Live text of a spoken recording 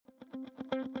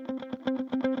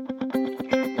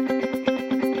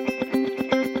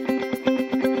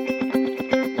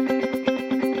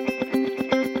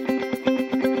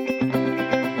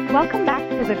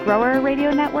Grower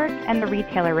Radio Network and the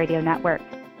Retailer Radio Network.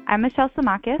 I'm Michelle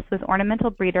Samakis with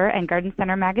Ornamental Breeder and Garden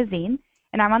Center Magazine,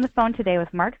 and I'm on the phone today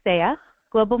with Mark Zaya,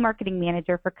 Global Marketing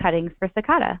Manager for Cuttings for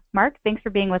Sakata. Mark, thanks for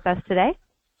being with us today.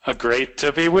 Great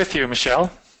to be with you,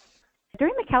 Michelle.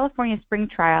 During the California Spring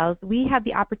Trials, we had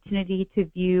the opportunity to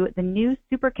view the new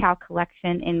SuperCal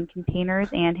collection in containers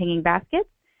and hanging baskets.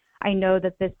 I know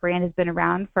that this brand has been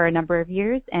around for a number of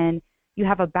years, and you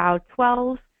have about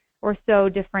 12 or so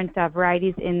different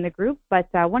varieties in the group, but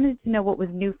I wanted to know what was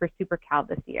new for SuperCal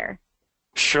this year.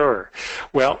 Sure.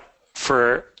 Well,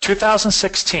 for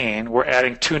 2016, we're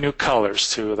adding 2 new colors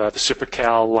to the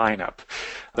SuperCal lineup.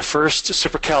 The first,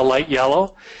 SuperCal Light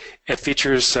Yellow. It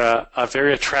features a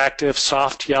very attractive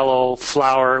soft yellow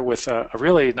flower with a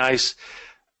really nice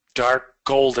dark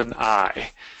golden eye.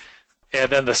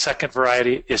 And then the second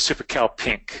variety is SuperCal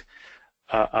Pink,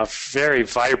 a very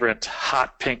vibrant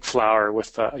hot pink flower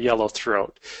with a yellow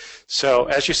throat. So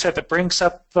as you said, that brings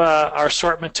up our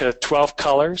assortment to 12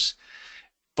 colors.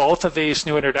 Both of these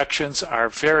new introductions are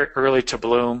very early to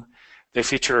bloom. They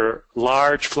feature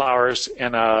large flowers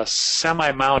in a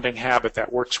semi-mounding habit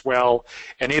that works well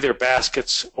in either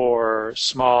baskets or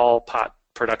small pot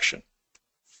production.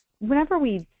 Whenever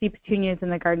we see petunias in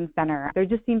the garden center, there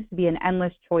just seems to be an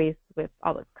endless choice with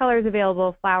all those colors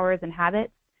available, flowers, and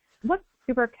habits. What's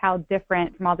SuperCal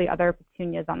different from all the other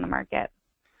petunias on the market?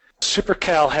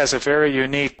 SuperCal has a very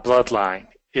unique bloodline.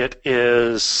 It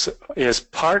is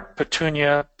part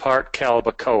petunia, part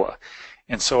calibrachoa.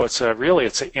 And so it's an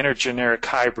intergeneric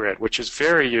hybrid, which is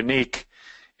very unique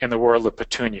in the world of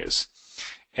petunias.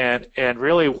 And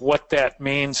really what that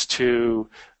means to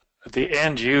the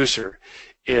end user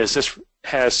is this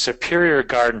has superior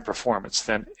garden performance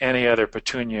than any other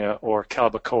petunia or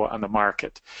calibrachoa on the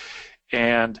market.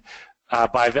 And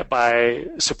by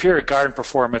superior garden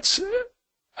performance,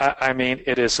 I mean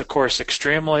it is, of course,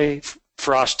 extremely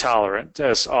frost tolerant,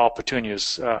 as all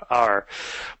petunias are.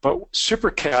 But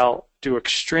SuperCal do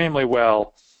extremely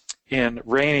well in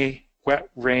wet,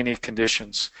 rainy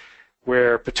conditions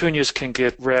where petunias can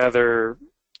get rather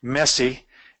messy,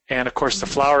 and of course the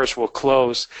flowers will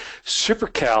close.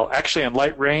 SuperCal, actually in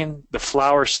light rain, the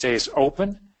flower stays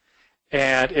open,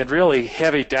 and in really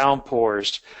heavy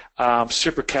downpours,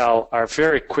 SuperCal are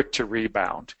very quick to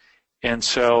rebound. And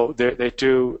so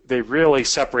they really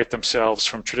separate themselves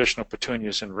from traditional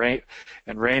petunias in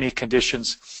rainy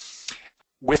conditions.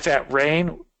 With that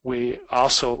rain, we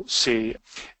also see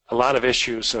a lot of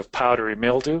issues of powdery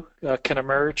mildew can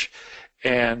emerge,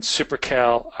 and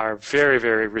SuperCal are very,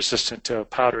 very resistant to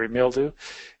powdery mildew.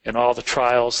 In all the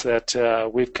trials that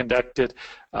we've conducted,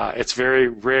 it's very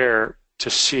rare to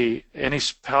see any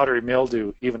powdery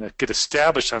mildew even get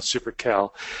established on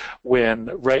SuperCal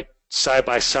when right side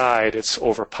by side it's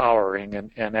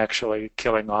overpowering and actually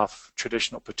killing off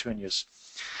traditional petunias.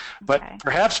 But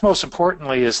perhaps most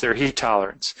importantly is their heat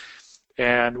tolerance.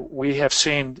 And we have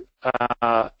seen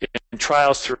in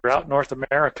trials throughout North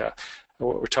America,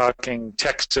 we're talking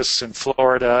Texas and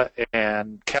Florida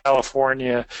and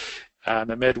California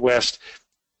and the Midwest,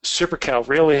 SuperCal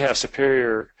really have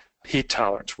superior heat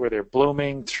tolerance where they're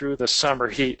blooming through the summer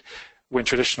heat when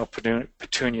traditional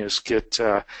petunias get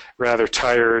rather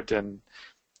tired and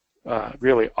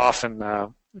really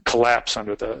often collapse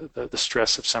under the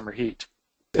stress of summer heat.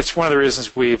 It's one of the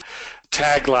reasons we've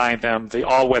taglined them the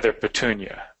all-weather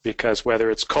petunia, because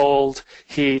whether it's cold,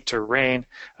 heat, or rain,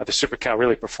 the SuperCal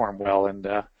really perform well in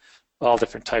all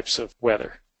different types of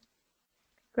weather.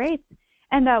 Great.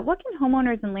 And what can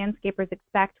homeowners and landscapers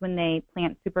expect when they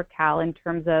plant SuperCal in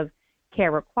terms of care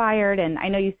required? And I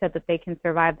know you said that they can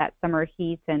survive that summer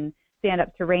heat and stand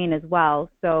up to rain as well.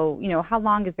 So, how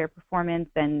long is their performance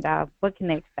and what can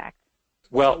they expect?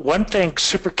 Well, one thing,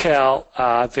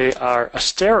 SuperCal, they are a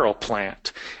sterile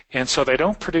plant, and so they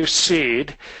don't produce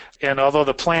seed. And although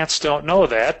the plants don't know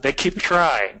that, they keep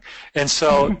trying. And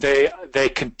so they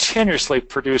continuously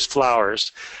produce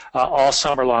flowers all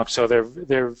summer long. So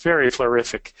they're very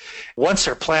florific. Once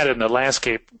they're planted in the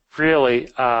landscape,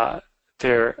 really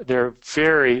they're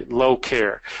very low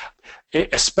care,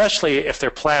 especially if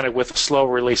they're planted with a slow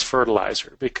release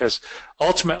fertilizer, because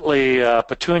ultimately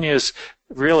petunias,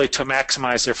 really to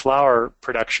maximize their flower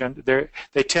production,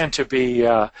 they tend to be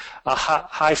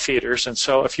high feeders, and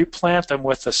so if you plant them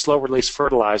with a slow release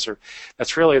fertilizer,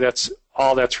 that's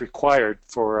all that's required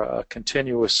for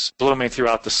continuous blooming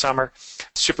throughout the summer.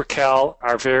 SuperCal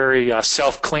are very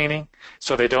self-cleaning,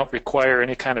 so they don't require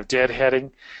any kind of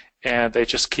deadheading, and they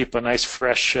just keep a nice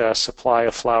fresh supply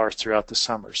of flowers throughout the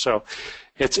summer. So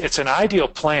it's an ideal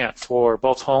plant for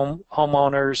both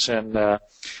homeowners and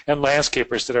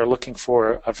landscapers that are looking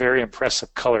for a very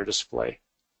impressive color display.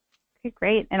 Okay,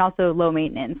 great. And also low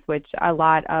maintenance, which a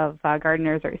lot of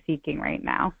gardeners are seeking right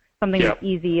now. Something that's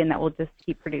easy and that will just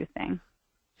keep producing.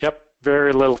 Yep,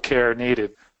 very little care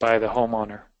needed by the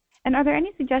homeowner. And are there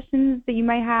any suggestions that you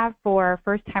might have for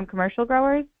first-time commercial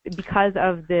growers because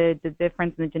of the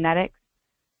difference in the genetics?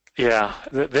 Yeah,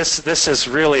 this is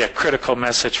really a critical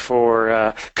message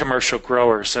for commercial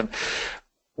growers. And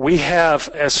we have,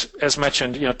 as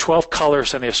mentioned, 12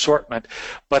 colors in the assortment,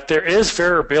 but there is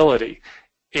variability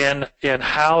in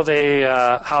how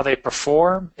they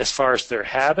perform as far as their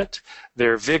habit,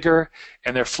 their vigor,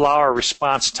 and their flower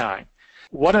response time.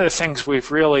 One of the things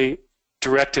we've really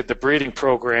directed the breeding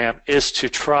program is to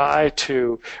try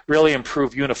to really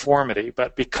improve uniformity,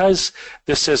 but because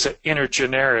this is an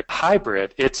intergeneric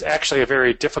hybrid, it's actually a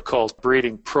very difficult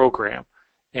breeding program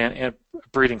and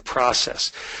breeding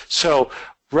process. So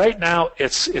right now,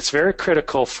 it's very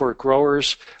critical for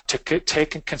growers to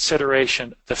take in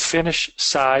consideration the finish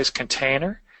size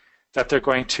container that they're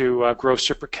going to grow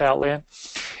SuperCal in,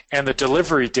 and the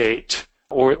delivery date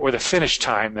or the finish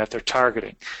time that they're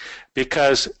targeting.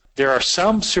 Because there are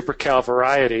some SuperCal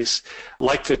varieties,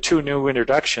 like the two new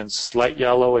introductions, light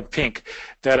yellow and pink,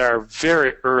 that are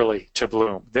very early to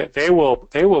bloom. They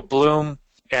will bloom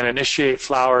and initiate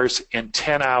flowers in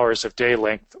 10 hours of day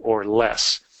length or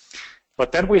less.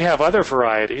 But then we have other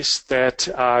varieties that,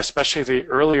 especially the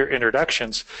earlier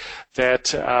introductions,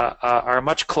 that are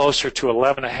much closer to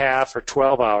 11.5 or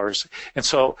 12 hours. And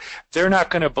so they're not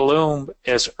going to bloom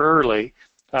as early,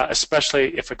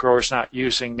 especially if a grower's not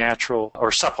using natural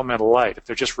or supplemental light. If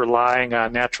they're just relying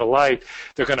on natural light,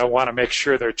 they're going to want to make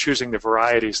sure they're choosing the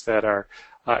varieties that are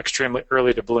extremely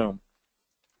early to bloom.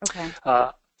 Okay.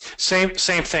 Same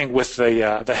thing with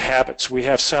the habits. We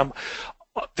have some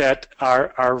that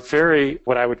are very,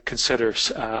 what I would consider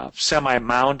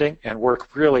semi-mounding and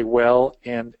work really well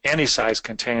in any size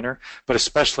container, but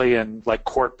especially in like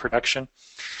quart production.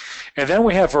 And then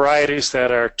we have varieties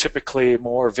that are typically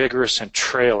more vigorous and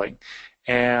trailing,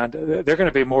 and they're going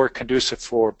to be more conducive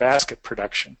for basket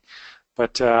production.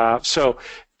 But so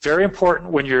very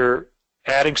important when you're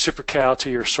adding SuperCal to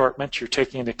your assortment, you're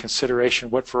taking into consideration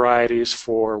what varieties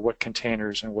for what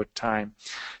containers and what time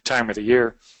of the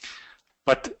year.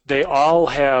 But they all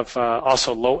have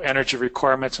also low energy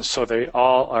requirements, and so they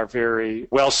all are very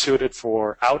well suited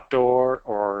for outdoor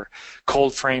or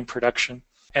cold frame production.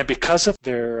 And because of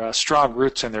their strong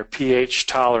roots and their pH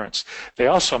tolerance, they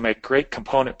also make great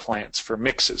component plants for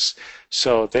mixes.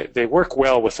 So they work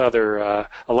well with a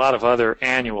lot of other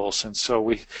annuals, and so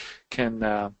we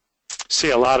can see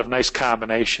a lot of nice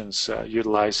combinations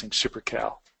utilizing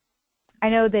SuperCal. I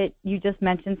know that you just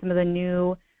mentioned some of the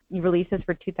new releases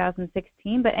for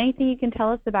 2016, but anything you can tell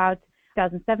us about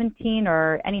 2017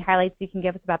 or any highlights you can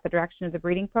give us about the direction of the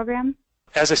breeding program?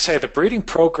 As I say, the breeding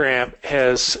program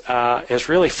has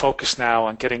really focused now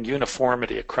on getting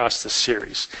uniformity across the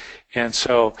series. And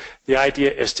so the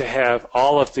idea is to have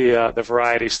all of the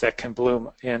varieties that can bloom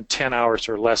in 10 hours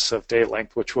or less of day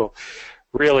length, which will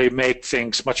really make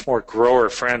things much more grower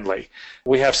friendly.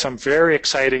 We have some very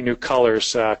exciting new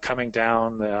colors coming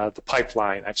down the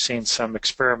pipeline. I've seen some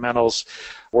experimentals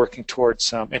working towards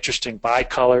some interesting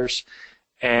bicolors,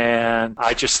 and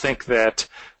I just think that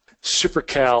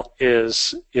SuperCal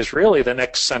is really the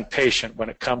next sun patient when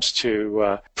it comes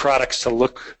to products to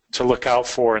look out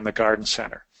for in the garden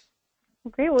center.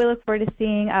 Well, great. We look forward to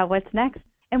seeing what's next.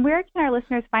 And where can our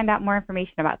listeners find out more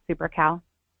information about SuperCal?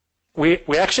 We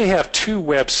actually have two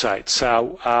websites.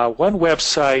 One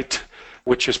website,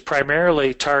 which is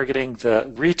primarily targeting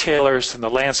the retailers and the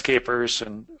landscapers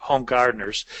and home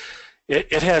gardeners.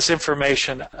 It has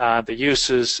information on the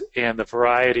uses and the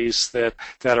varieties that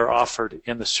are offered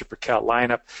in the SuperCal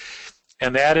lineup,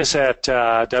 and that is at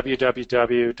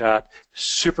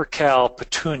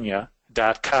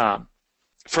www.supercalpetunia.com.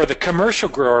 For the commercial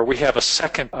grower, we have a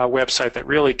second website that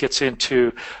really gets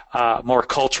into more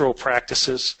cultural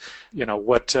practices,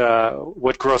 what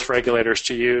growth regulators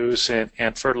to use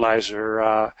and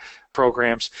fertilizer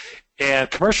programs. And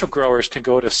commercial growers can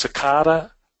go to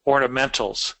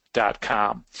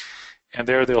SakataOrnamentals.com, and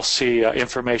there they'll see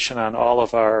information on all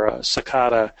of our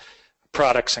Sakata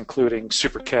products, including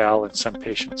SuperCal and Sun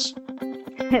Patience.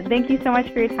 Thank you so much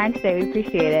for your time today. We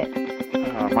appreciate it.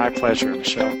 My pleasure,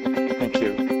 Michelle. Thank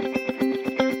you.